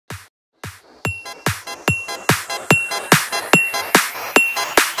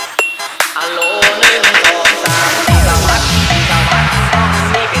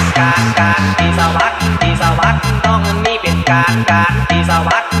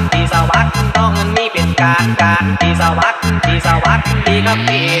การที่สวัสดีกับ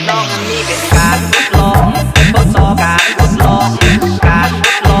พี่น้องนี่เป็นการทดลองทดสอบการทดลองการท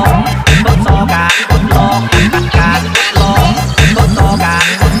ดลองทดสอบการทดลองการทดลองทดสอบการ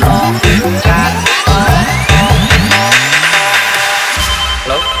ทดลองการ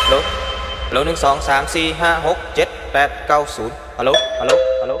ฮัลโหล1 2 3 4 5 6 7 8 9 0ฮัลโหลฮัลโหล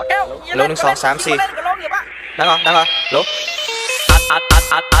ฮัลโหลฮัลโหล1 2 3 4ดังเหรอฮัลโหล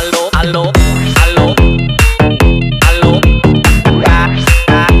ฮัลโหลฮัลโหลฮัลโหลฮัลโหลกา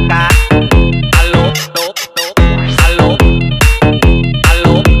ฮัลโหลฮัลโหลฮัลโหล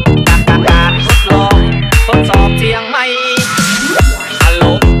การทดลองทดสอบเสียงไม่ฮัลโหล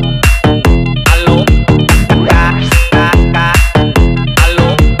ฮัลโหลกาฮัลโหล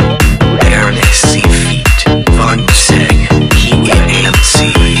ARS feat Vann SeNg AaronSZ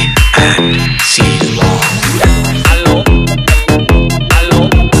and SeNg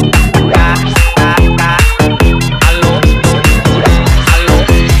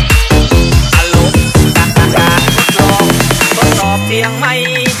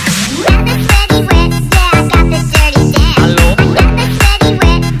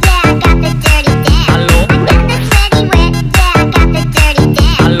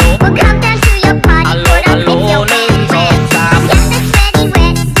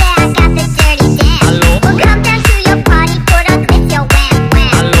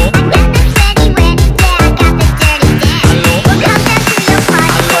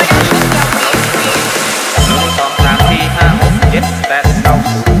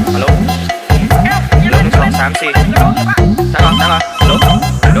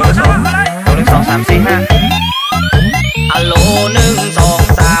ฮัลโหล1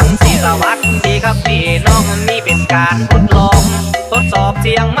 2 3 4สวัสดีครับพี่น้องนี่เป็นการทดลองทดสอบเ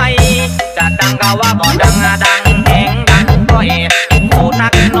สียงไม่จะดังก็ว่าบ่ดังดังแหงดังก็เอะโหนั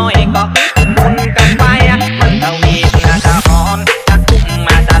กน้อยก็มุนกันไปมันจะวีจะอ่อนจะทุ่มม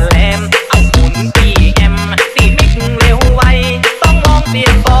าจะแหลมเอาหุ่นตีแอมตีมิกเร็วไวต้องลองเสีย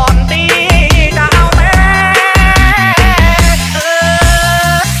งก่อนตีจะเอาแม่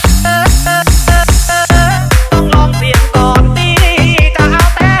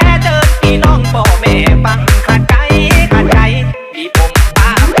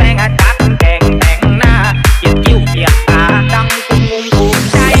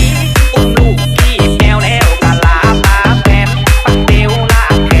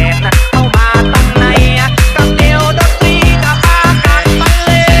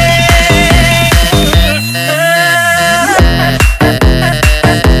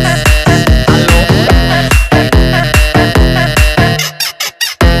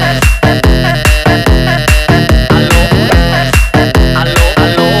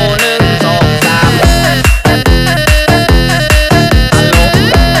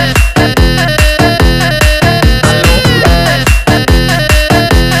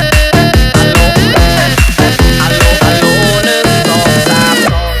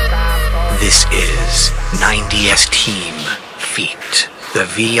team feat the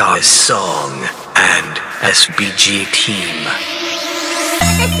VR song and SBG team.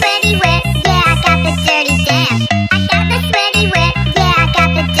 This ready wet, yeah, I got the dirty dance. I got this ready wet, yeah, I got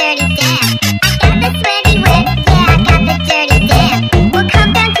the dirty dance. I got this ready wet, yeah, I got the dirty dance. We'll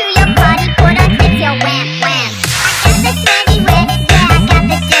come down to your party, put on clip your wham wham. I got this ready wet, yeah, I got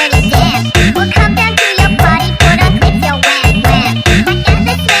the dirty dance. We'll come down to your party, put on clip your wham wham. I got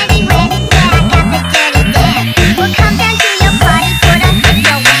this ready wet, yeah, I got the dirty dance. We'll come down to your party, put on clip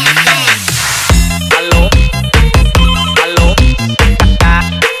your wham wham. Hello, hello,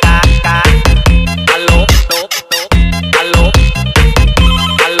 hello, hello, hello,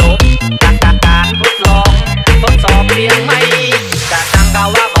 hello.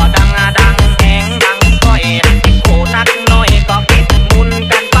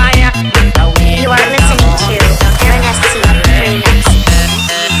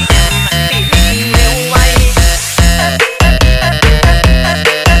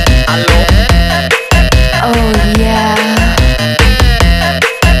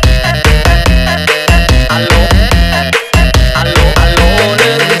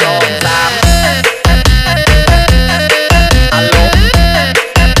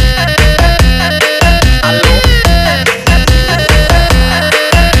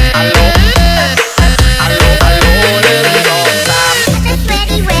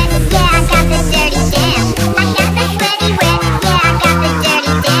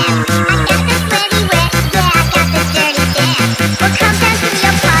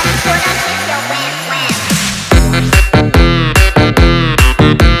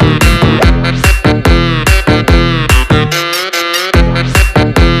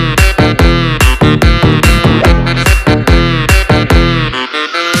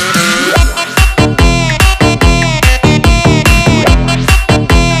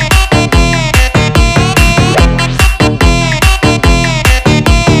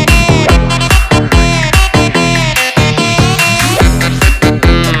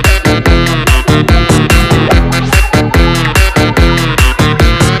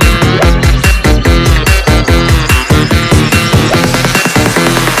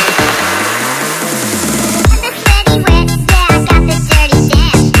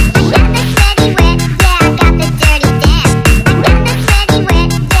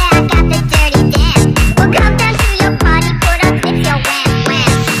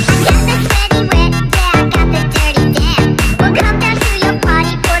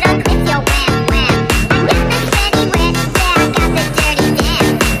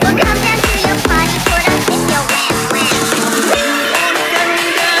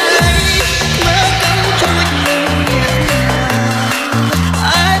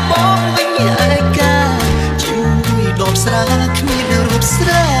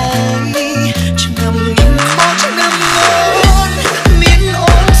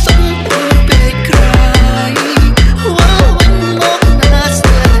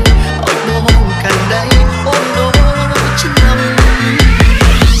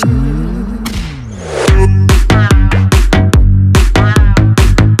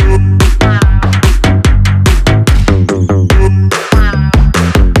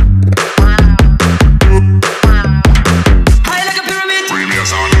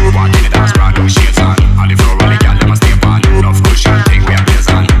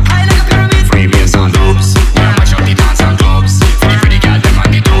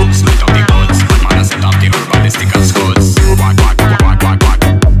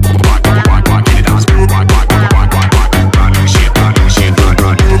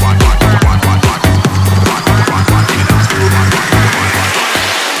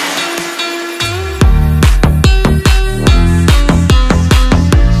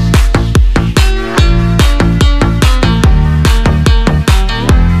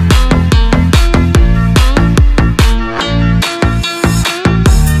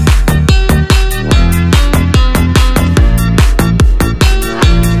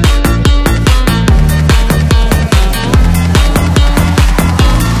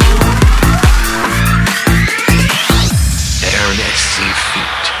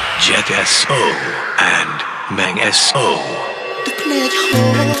 SO and Mang SO ទឹកភ្នែកហូ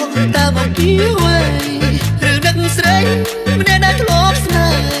រតាមអំពីវ័យរឿងដឹកស្រីម្នាក់ដែលធ្លាប់ស្នេ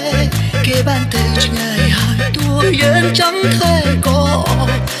ហ៍គេបានទៅឆ្ងាយហើយតួយើងចង់ធ្វើក៏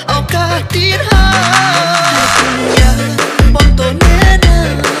ឱកាសទៀតហើយយ៉ាងបងតូនណា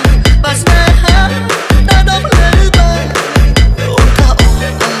បាស្នេហាដល់ដល់លើបានអូនថាអូន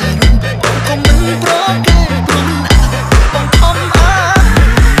អារម្មណ៍បងក៏មិនប្រកែកព្រមបងខំអា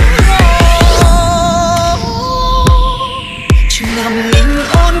ឆ្នាំនេះ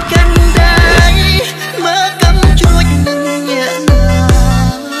អូនកាន់ដៃមើលកំជួចនឹងញាក់ណា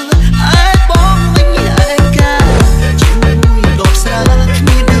អាចបងវិញឯកាជាមួយដបស្រាគ្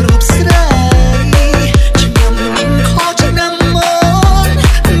មានរូបស្រី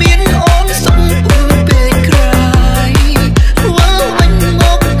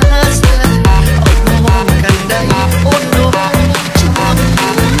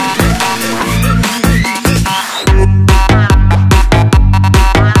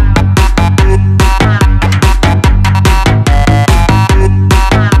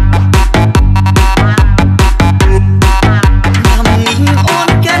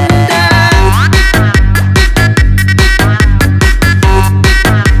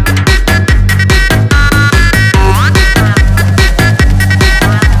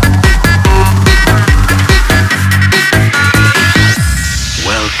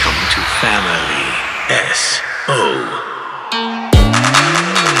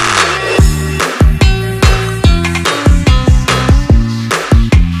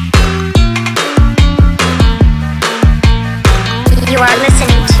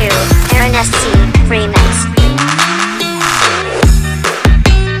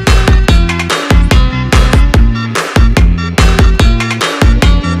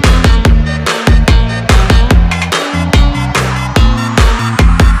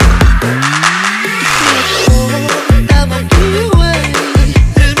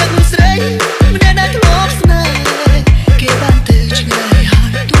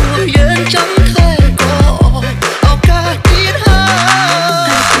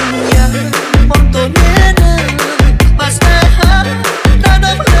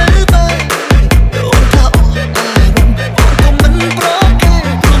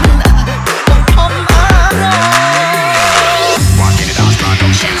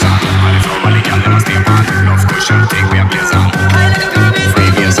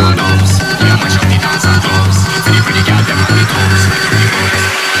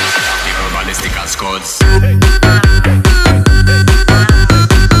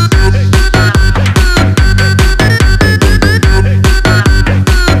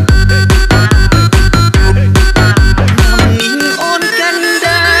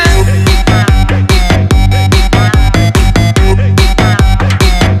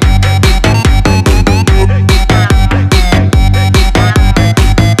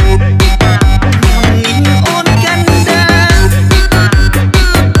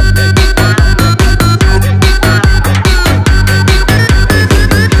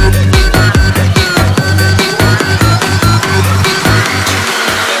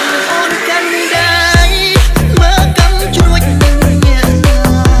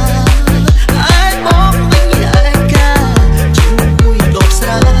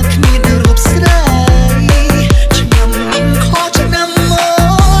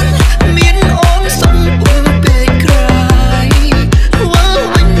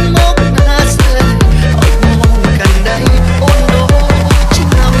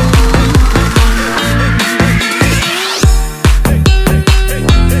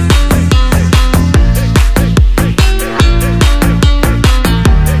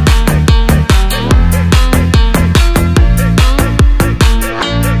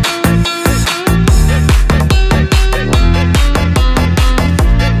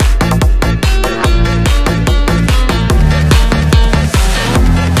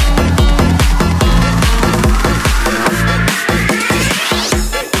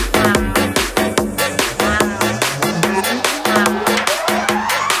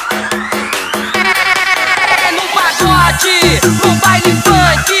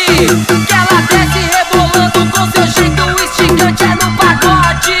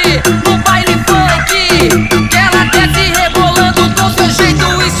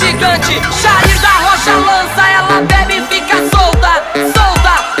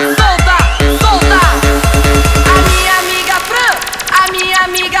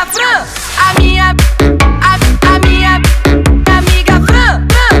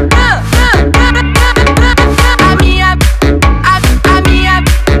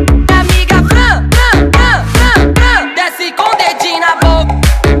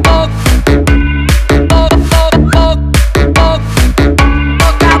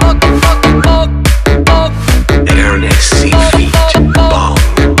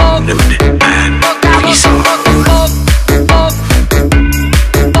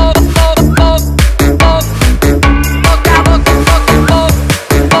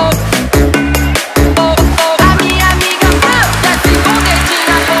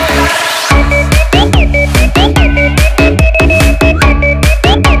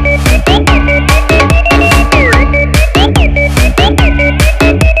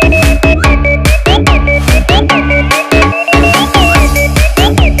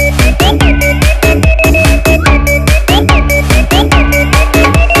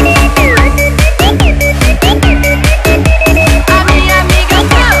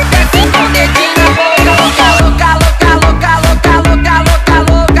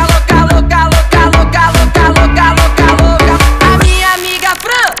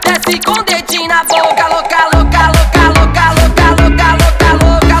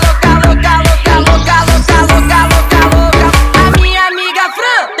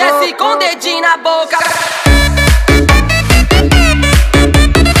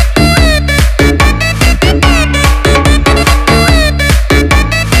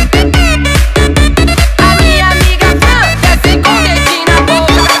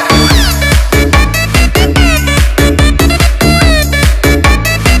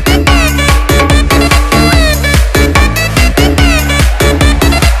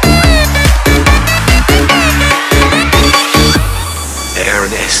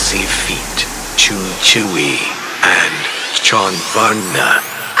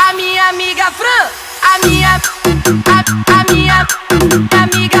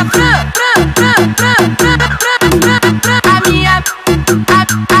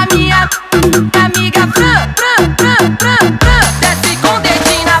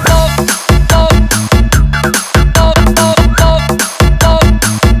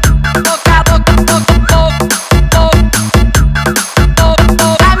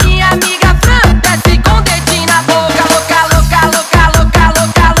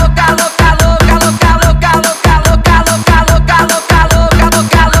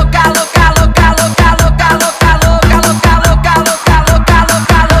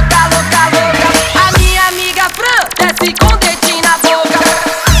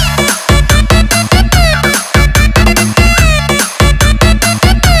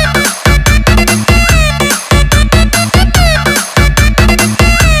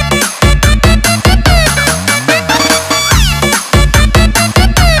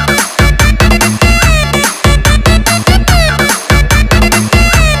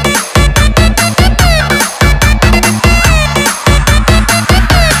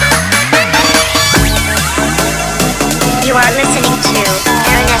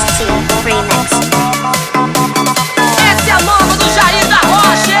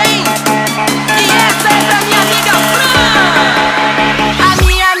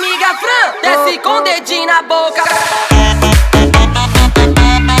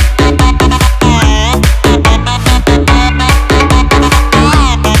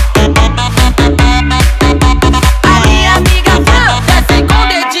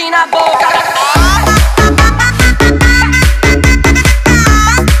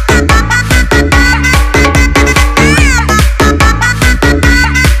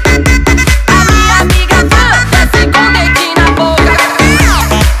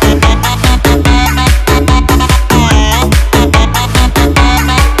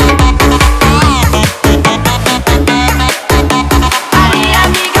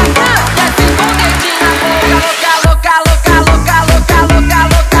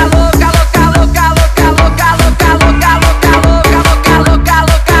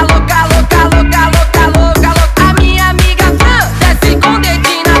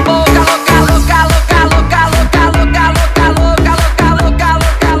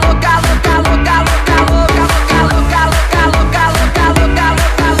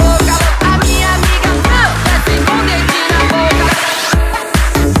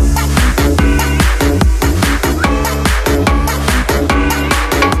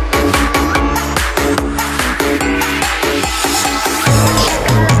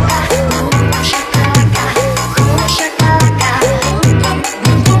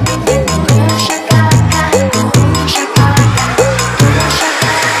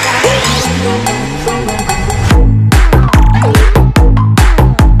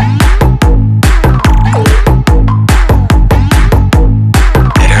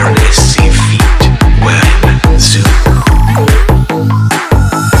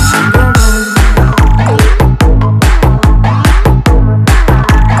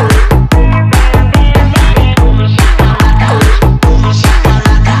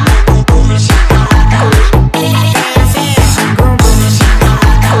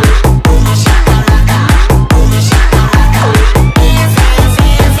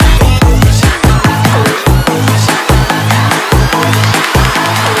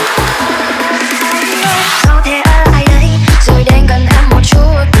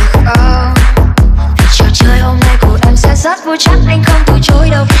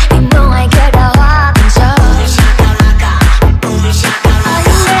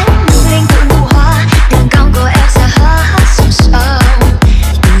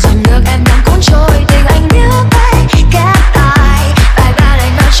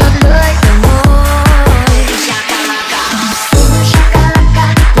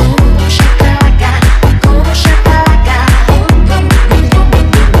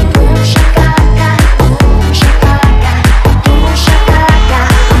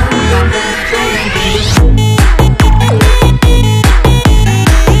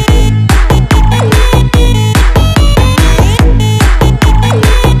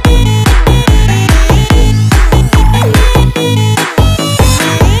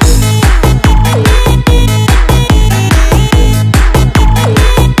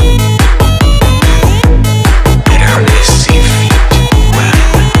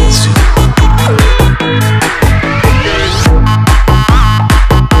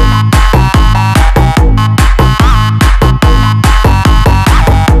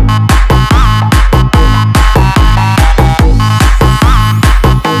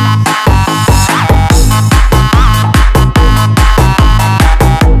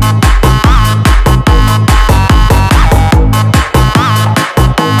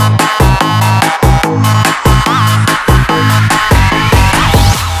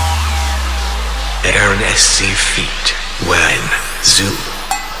ARNSZ feat. Vann, Zoo.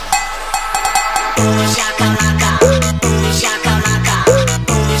 Shakalaka, shakalaka.